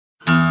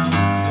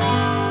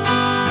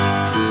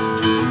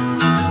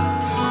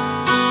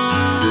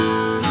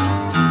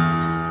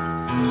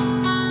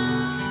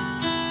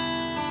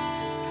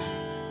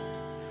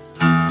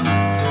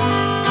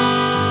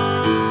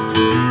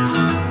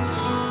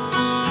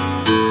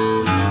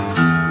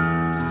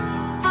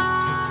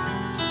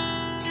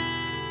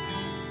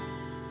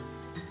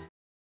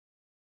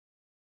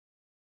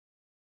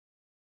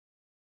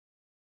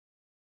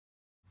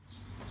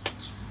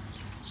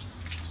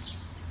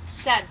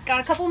Got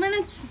a couple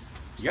minutes?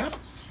 Yep.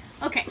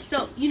 Okay,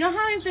 so you know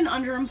how I've been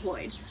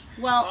underemployed?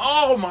 Well,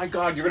 Oh my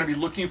God, you're going to be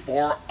looking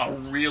for a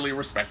really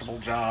respectable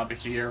job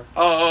here.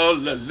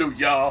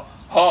 Hallelujah.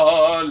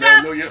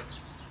 Hallelujah.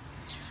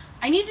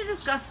 I need to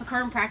discuss the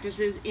current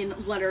practices in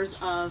letters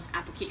of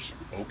application.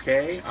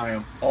 Okay, I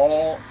am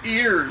all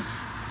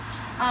ears.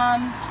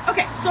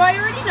 Okay, so I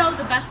already know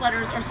the best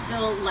letters are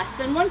still less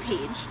than 1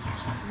 page.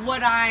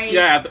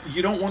 Yeah,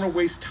 you don't want to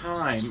waste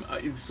time.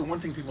 It's the one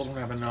thing people don't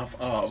have enough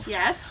of.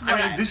 Yes.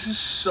 This is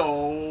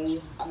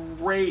so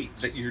great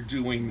that you're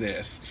doing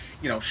this.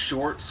 You know,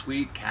 short,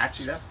 sweet,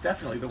 catchy. That's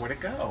definitely the way to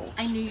go.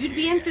 I knew you'd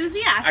be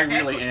enthusiastic. I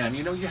really am.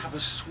 You know, you have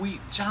a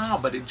sweet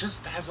job, but it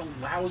just has a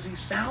lousy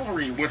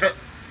salary with it.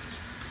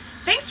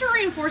 Thanks for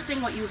reinforcing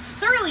what you've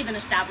thoroughly been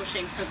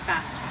establishing for the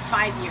past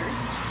 5 years,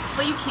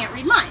 but you can't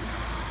read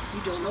minds.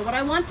 You don't know what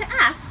I want to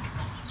ask.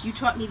 You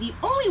taught me the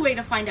only way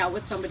to find out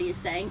what somebody is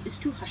saying is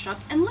to hush up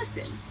and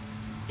listen.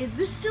 Is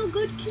this still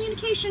good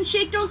communication?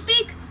 Shake, don't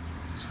speak?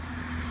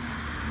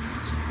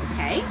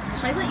 Okay,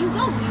 if I let you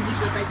go, will you be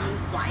good by being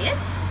quiet?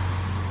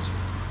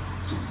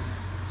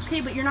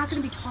 Okay, but you're not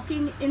going to be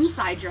talking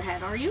inside your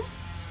head, are you?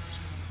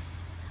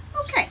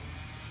 Okay,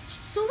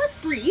 so let's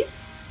breathe.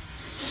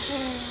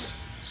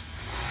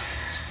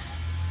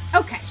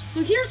 Okay,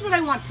 so here's what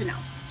I want to know.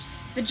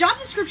 The job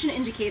description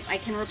indicates I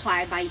can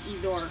reply by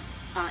either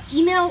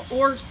email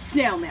or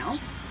snail mail.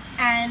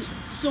 And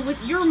so with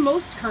your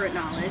most current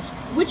knowledge,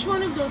 which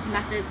one of those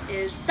methods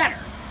is better?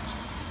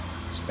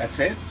 That's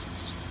it?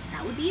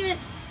 That would be it.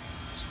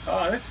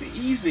 That's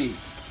easy.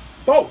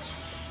 Both.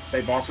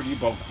 They've offered you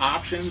both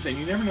options, and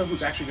you never know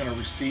who's actually going to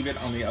receive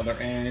it on the other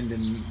end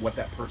and what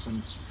that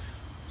person's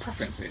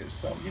preference is.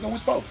 So you go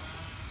with both.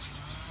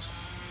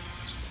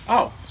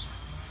 Oh,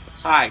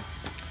 hi.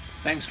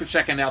 Thanks for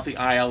checking out the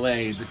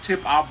ILA. The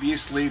tip,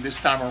 obviously,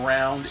 this time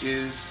around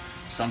is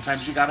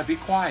sometimes you got to be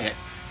quiet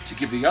to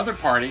give the other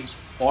party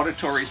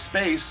auditory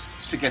space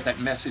to get that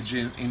message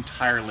in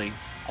entirely.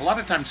 A lot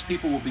of times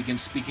people will begin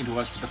speaking to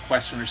us with a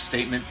question or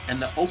statement,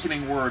 and the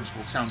opening words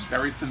will sound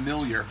very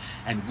familiar,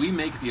 and we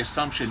make the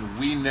assumption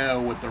we know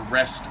what the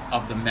rest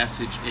of the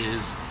message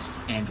is,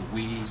 and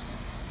we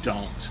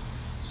don't.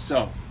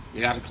 So you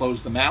got to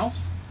close the mouth,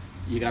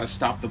 you got to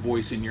stop the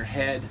voice in your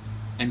head,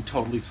 and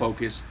totally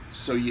focus.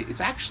 So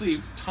it's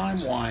actually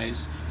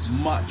time-wise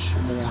much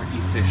more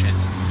efficient.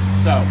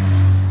 So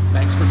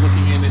thanks for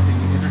looking in at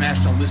the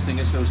International Listening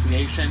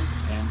Association,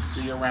 and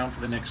see you around for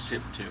the next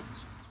tip too.